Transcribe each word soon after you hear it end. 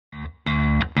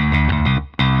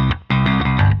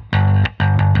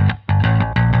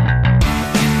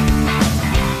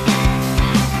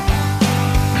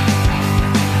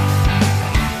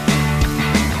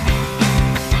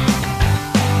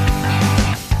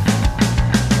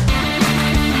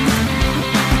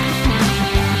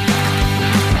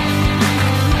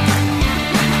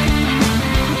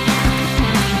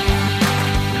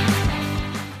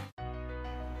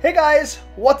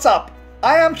What's up?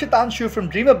 I am Shitanshu from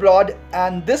Dream Abroad,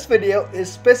 and this video is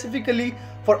specifically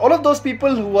for all of those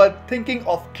people who are thinking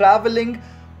of traveling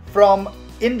from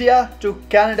India to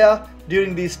Canada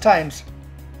during these times.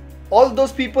 All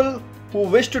those people who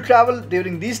wish to travel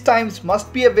during these times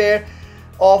must be aware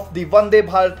of the Vande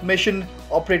Bharat Mission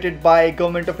operated by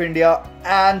Government of India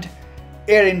and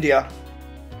Air India.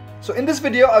 So in this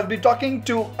video I'll be talking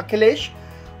to Akhilesh,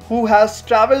 who has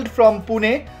traveled from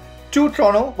Pune to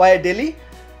Toronto via Delhi,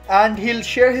 and he'll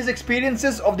share his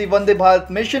experiences of the Vande Bharat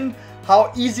mission.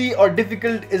 How easy or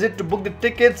difficult is it to book the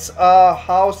tickets?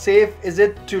 How safe is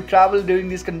it to travel during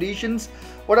these conditions?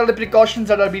 What are the precautions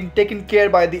that are being taken care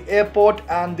by the airport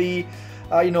and the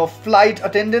flight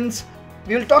attendants?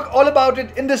 We will talk all about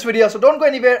it in this video, so don't go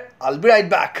anywhere. I'll be right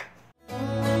back.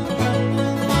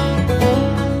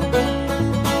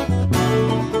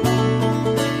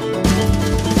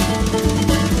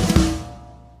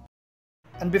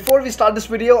 And before we start this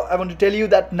video, I want to tell you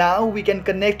that now we can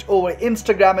connect over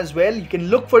Instagram as well. You can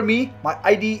look for me. My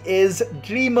ID is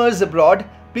Dreamers Abroad.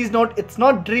 Please note, it's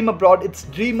not Dream Abroad, it's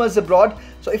Dreamers Abroad.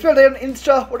 So if you're there on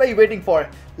Insta, what are you waiting for?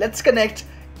 Let's connect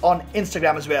on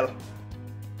Instagram as well.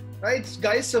 Right,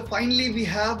 guys, so finally we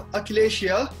have Akhilesh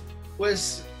here, who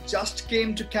has just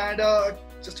came to Canada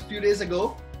just a few days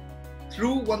ago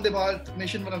through Vande Bharat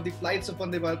Mission, one of the flights of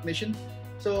Vande Bharat Mission.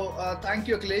 So thank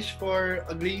you, Akhilesh, for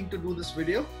agreeing to do this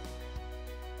video.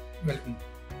 Welcome.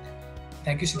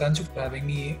 Thank you, Shitanshu, for having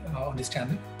me on this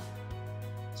channel.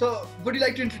 So would you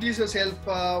like to introduce yourself?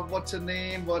 What's your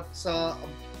name? What's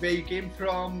where you came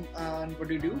from, and what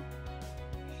do you do?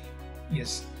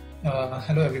 Yes.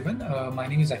 Hello, everyone. My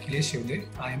name is Akhilesh.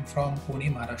 I am from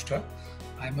Pune, Maharashtra.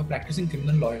 I am a practicing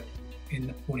criminal lawyer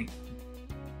in Pune.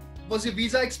 Was your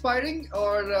visa expiring,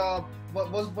 or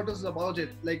what was about it?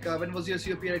 Like when was your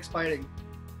COPR expiring?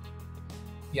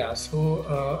 Yeah,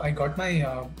 so I got my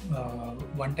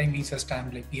one-time visa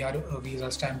stamp, like PR visa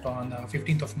stamped on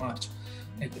 15th of March,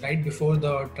 like right before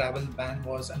the travel ban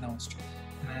was announced.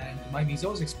 And my visa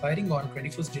was expiring on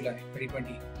 21st July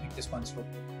 2020, like this month. So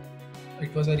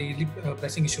it was a really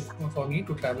pressing issue for me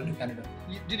to travel to Canada.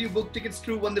 Did you book tickets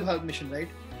through Vande Bharat Mission, right?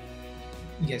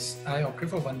 Yes, I opted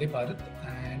for Vande Bharat,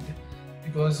 and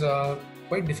it was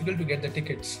quite difficult to get the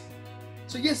tickets.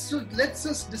 So yes, so let's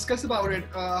just discuss about it.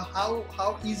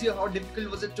 How easy or how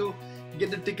difficult was it to get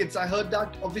the tickets? I heard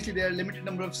that obviously there are limited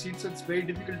number of seats, so it's very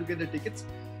difficult to get the tickets.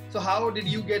 So how did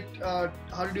you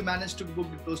manage to book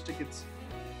those tickets?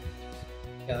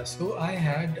 Yeah, so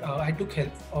I took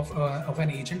help of an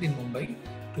agent in Mumbai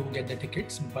to get the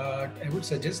tickets, but I would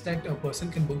suggest that a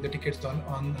person can book the tickets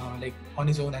on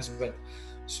his own as well.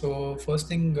 So first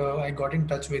thing, I got in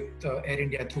touch with Air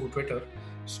India through Twitter.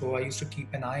 So I used to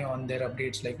keep an eye on their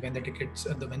updates, like when the tickets,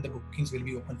 when the bookings will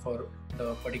be open for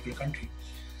the particular country.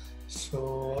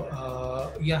 So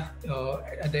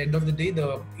at the end of the day,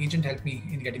 the agent helped me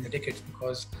in getting the tickets,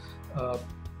 because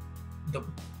the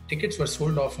tickets were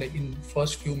sold off like in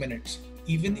first few minutes.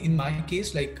 Even in my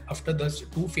case, like after the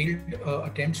two failed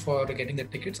attempts for getting the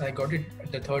tickets, I got it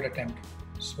at the third attempt.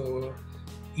 So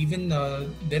even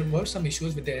there were some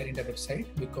issues with the Air India website,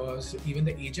 because even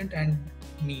the agent and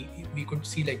me, we could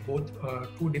see like both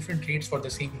two different rates for the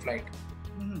same flight.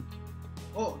 Mm-hmm.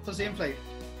 Oh, for same flight?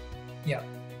 Yeah.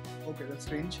 Okay, that's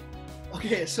strange.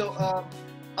 Okay, so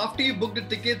after you booked the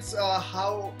tickets,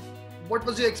 what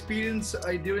was your experience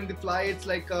during the flights?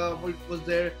 Like, was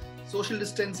there social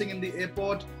distancing in the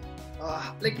airport?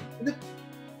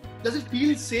 Does it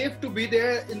feel safe to be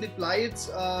there in the flights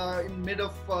in mid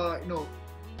of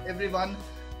everyone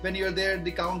when you're there at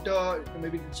the counter,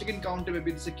 maybe the check-in counter,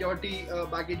 maybe the security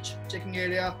baggage checking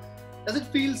area? Does it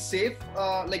feel safe?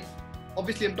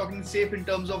 Obviously I'm talking safe in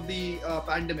terms of the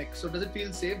pandemic. So does it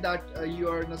feel safe that you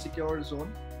are in a secure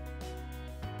zone?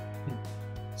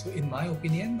 So in my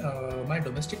opinion, my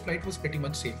domestic flight was pretty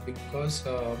much safe, because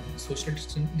social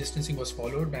distancing was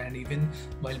followed, and even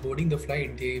while boarding the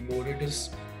flight, they boarded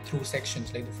us through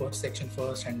sections, like the first section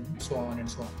first and so on and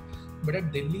so on. But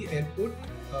at Delhi airport,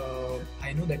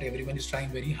 I know that everyone is trying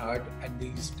very hard at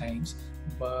these times,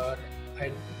 but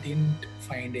I didn't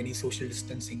find any social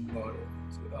distancing or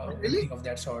really? anything of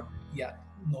that sort. Yeah,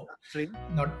 no, Really?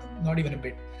 not even a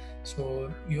bit.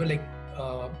 So you were like,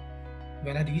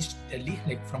 when I reached Delhi,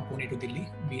 like from Pune to Delhi,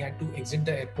 we had to exit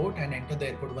the airport and enter the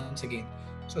airport once again.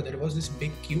 So there was this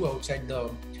big queue outside the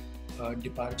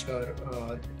departure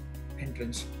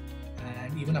entrance.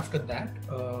 And even after that,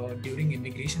 during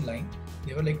immigration line,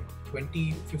 there were like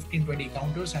 20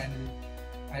 counters, and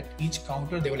at each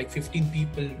counter there were like 15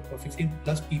 people or 15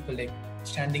 plus people like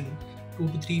standing 2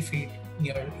 to 3 feet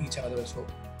near each other. So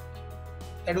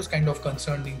that was kind of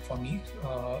concerning for me,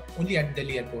 only at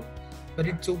Delhi airport. But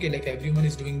it's okay, like everyone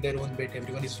is doing their own bit,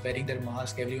 everyone is wearing their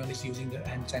mask, everyone is using the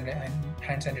hand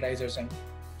sanitizers and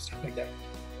stuff like that.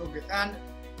 Okay, and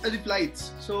the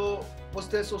flights. So was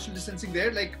there social distancing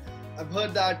there? Like I've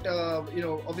heard that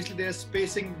obviously there's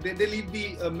spacing. They leave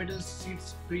the middle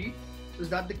seats free. Is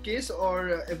that the case,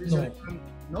 or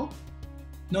No.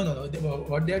 No? No.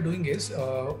 What they are doing is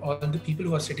all the people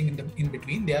who are sitting in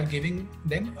between, they are giving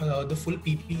them the full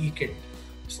PPE kit.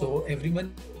 So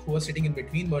everyone who was sitting in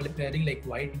between were wearing like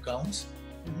white gowns,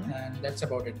 and that's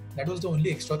about it. That was the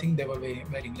only extra thing they were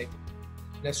wearing. Like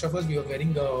rest of us, we were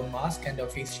wearing a mask and a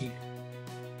face shield.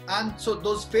 And so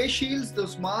those face shields,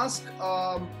 those masks,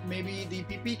 maybe the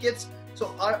PP kits.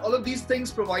 So are all of these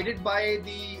things provided by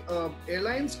the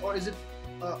airlines, or is it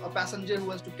a passenger who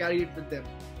has to carry it with them?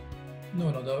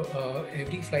 No. The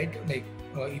every flight, like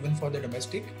even for the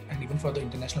domestic and even for the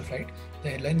international flight,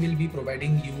 the airline will be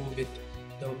providing you with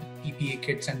the PPE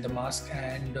kits and the mask,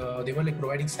 and they were like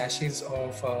providing sachets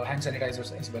of hand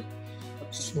sanitizers as well.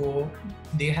 So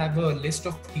they have a list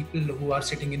of people who are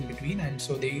sitting in between, and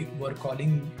so they were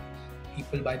calling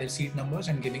people by their seat numbers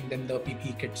and giving them the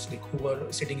PPE kits, like who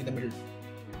were sitting in the middle.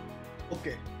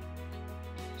 Okay.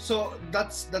 So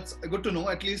that's good to know.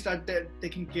 At least that they're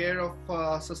taking care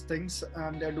of such things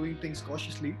and they're doing things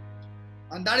cautiously,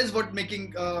 and that is what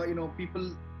making people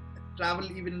travel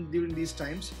even during these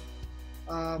times.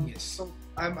 Yes. So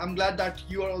I'm glad that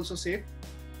you are also safe.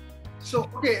 So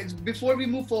okay, before we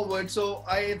move forward, so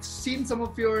I've seen some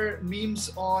of your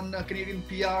memes on Canadian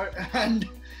PR, and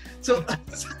so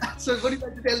so what do you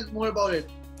like to tell more about it?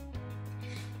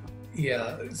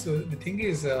 Yeah, so the thing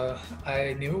is,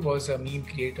 I never was a meme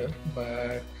creator,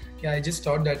 but yeah, I just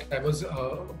thought that I was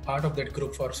part of that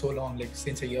group for so long, like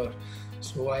since a year.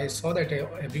 So I saw that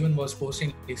everyone was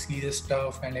posting like serious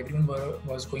stuff and everyone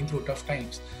was going through tough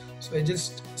times. So I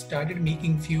just started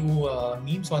making few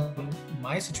memes on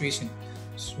my situation.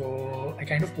 So I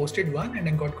kind of posted one and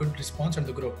then got good response on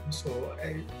the group. So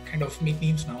I kind of make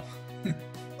memes now.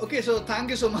 Okay, so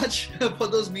thank you so much for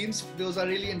those memes. Those are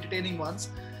really entertaining ones.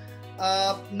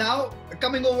 Now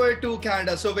coming over to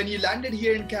Canada. So when you landed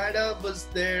here in Canada, was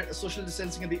there social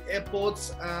distancing at the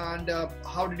airports, and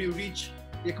how did you reach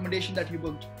the accommodation that you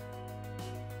booked?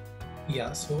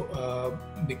 Yeah, so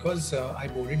because I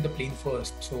boarded the plane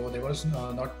first, so there was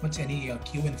not much any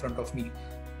queue in front of me.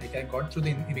 Like I got through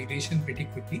the immigration pretty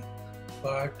quickly.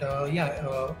 But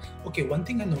okay, one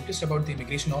thing I noticed about the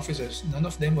immigration officers, none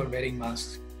of them were wearing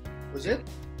masks. Was it?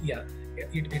 Yeah,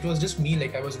 it was just me.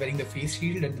 Like I was wearing the face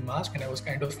shield and the mask, and I was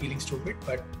kind of feeling stupid.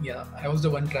 But yeah, I was the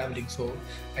one traveling, so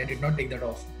I did not take that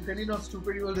off. Really not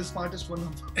stupid. You were the smartest one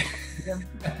of them.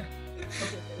 Okay.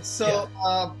 So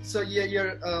yeah,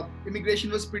 your immigration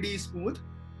was pretty smooth.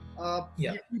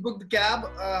 Yeah. You booked the cab.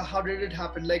 How did it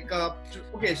happen? Like,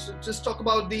 okay, so just talk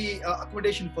about the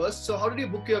accommodation first. So how did you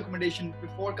book your accommodation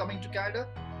before coming to Canada?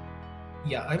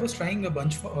 Yeah, I was trying a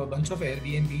bunch of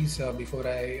Airbnbs before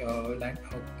I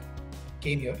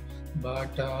came here,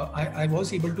 but I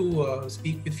was able to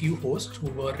speak with few hosts who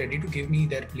were ready to give me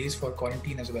their place for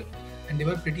quarantine as well, and they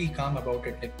were pretty calm about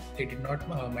it. Like they did not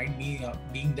mind me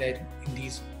being there in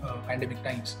these pandemic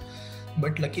times.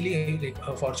 But luckily,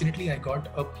 fortunately, I got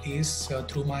a place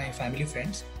through my family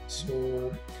friends,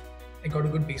 so I got a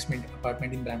good basement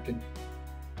apartment in Brampton.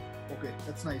 Okay,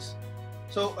 that's nice.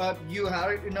 So you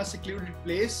are in a secluded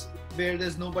place where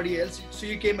there's nobody else. So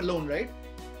you came alone, right?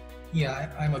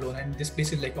 Yeah, I'm alone, and this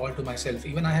place is like all to myself.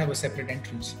 Even I have a separate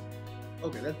entrance.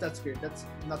 Okay, that's great. That's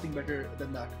nothing better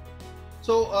than that.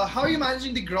 So how are you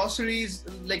managing the groceries?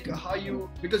 Like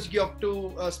because you have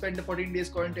to spend the 14 days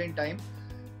quarantine time.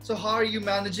 So how are you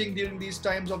managing during these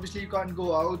times? Obviously, you can't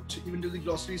go out even to the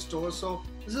grocery store. So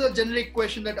this is a generic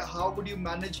question that how would you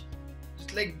manage,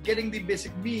 just like getting the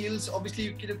basic meals? Obviously,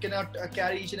 you cannot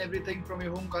carry each and everything from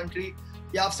your home country.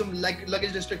 You have some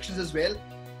luggage restrictions as well.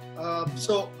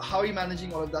 So how are you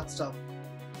managing all of that stuff?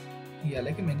 Yeah,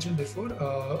 like I mentioned before,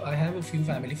 I have a few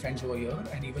family friends over here,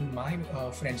 and even my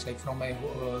friends like from my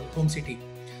home city.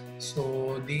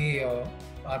 So they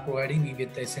are providing me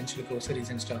with the essential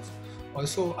groceries and stuff.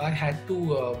 Also, I had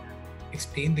to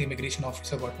explain the immigration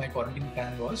officer what my quarantine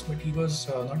plan was, but he was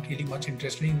not really much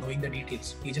interested in knowing the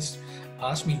details. He just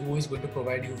asked me who is going to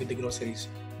provide you with the groceries,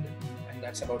 and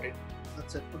that's about it.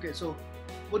 That's it. Okay, so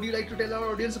would you like to tell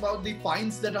our audience about the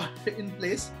fines that are in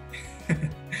place?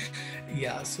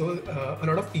 Yeah, so a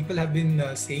lot of people have been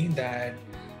saying that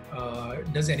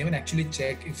does anyone actually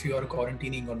check if you are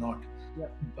quarantining or not? Yeah.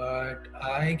 But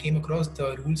I came across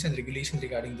the rules and regulations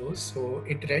regarding those. So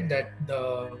it read that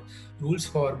the rules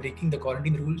for breaking the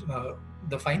quarantine rules,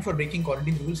 the fine for breaking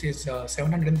quarantine rules is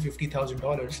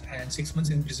 $750,000 and 6 months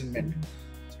imprisonment.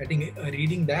 So I think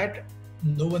reading that,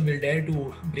 no one will dare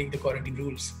to break the quarantine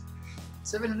rules.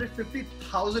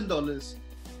 $750,000.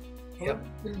 Yep.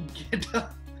 You can get a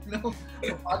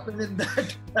apartment in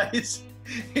that price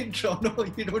in Toronto.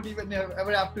 You don't even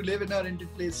ever have to live in a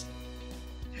rented place.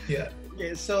 Yeah.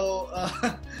 Okay, so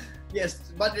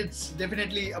yes, but it's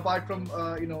definitely apart from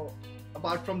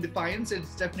the fines,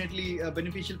 it's definitely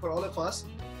beneficial for all of us,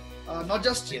 not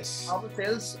just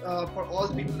ourselves, for all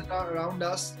the people that are around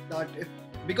us. That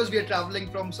because we are traveling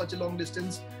from such a long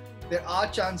distance, there are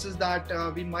chances that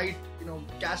we might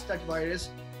catch that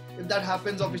virus. If that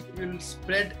happens, obviously we will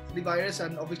spread the virus,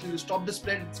 and obviously to stop the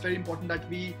spread, it's very important that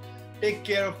we take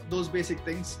care of those basic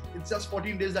things. It's just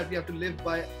 14 days that we have to live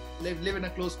in a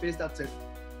closed space. That's it.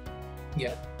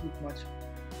 Yeah. Too much.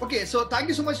 Okay, so thank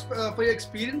you so much for your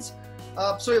experience.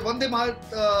 So Vande Bharat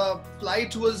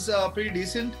flight was pretty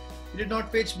decent. You did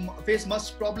not face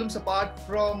much problems apart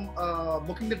from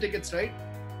booking the tickets, right?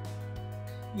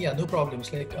 Yeah, no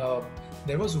problems. Like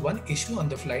there was one issue on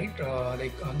the flight,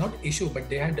 not issue, but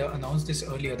they had announced this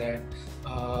earlier that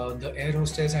the air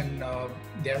hostess and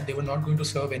they were not going to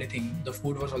serve anything. The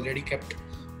food was already kept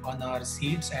on our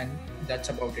seats, and that's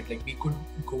about it. Like we could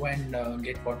go and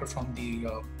get water from the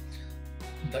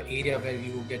area where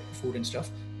you get food and stuff,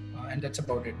 and that's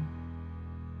about it.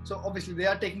 So obviously they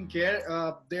are taking care.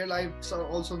 Their lives are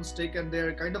also on stake, and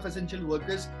they're kind of essential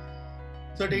workers.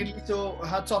 Certainly, so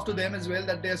hats off to them as well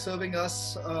that they're serving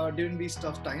us during these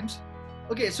tough times.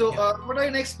 Okay, so what are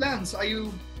your next plans? Are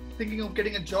you thinking of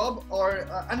getting a job, or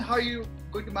and how are you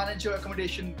going to manage your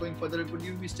accommodation going further? Would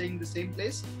you be staying in the same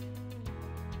place?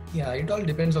 Yeah, it all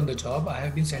depends on the job. I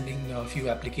have been sending a few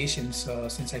applications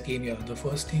since I came here. The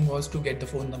first thing was to get the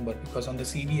phone number, because on the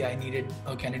CV I needed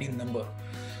a Canadian number.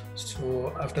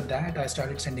 So after that I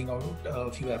started sending out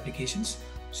a few applications.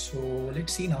 So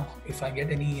let's see now if I get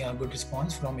any good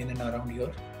response from in and around here,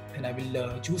 then I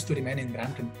will choose to remain in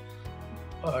Brampton.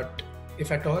 But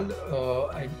if at all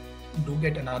I do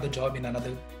get another job in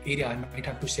another area, I might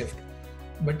have to shift.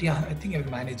 But yeah, I think I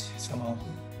will manage somehow.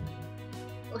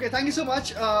 Okay, thank you so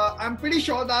much. I'm pretty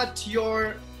sure that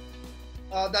your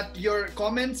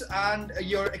comments and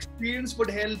your experience would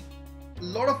help a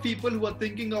lot of people who are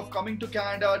thinking of coming to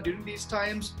Canada during these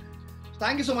times.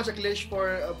 Thank you so much, Akhilesh,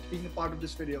 for being a part of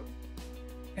this video.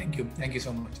 Thank you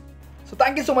so much. So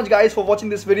thank you so much, guys, for watching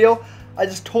this video. I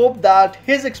just hope that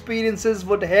his experiences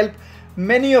would help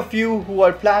many of you who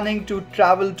are planning to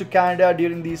travel to Canada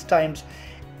during these times.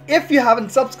 If you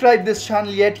haven't subscribed this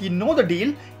channel yet, you know the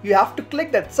deal. You have to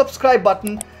click that subscribe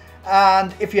button,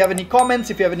 and if you have any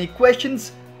comments, if you have any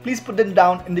questions, please put them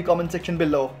down in the comment section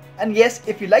below. And yes,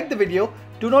 if you like the video,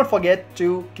 do not forget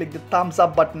to click the thumbs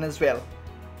up button as well.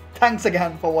 Thanks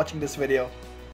again for watching this video.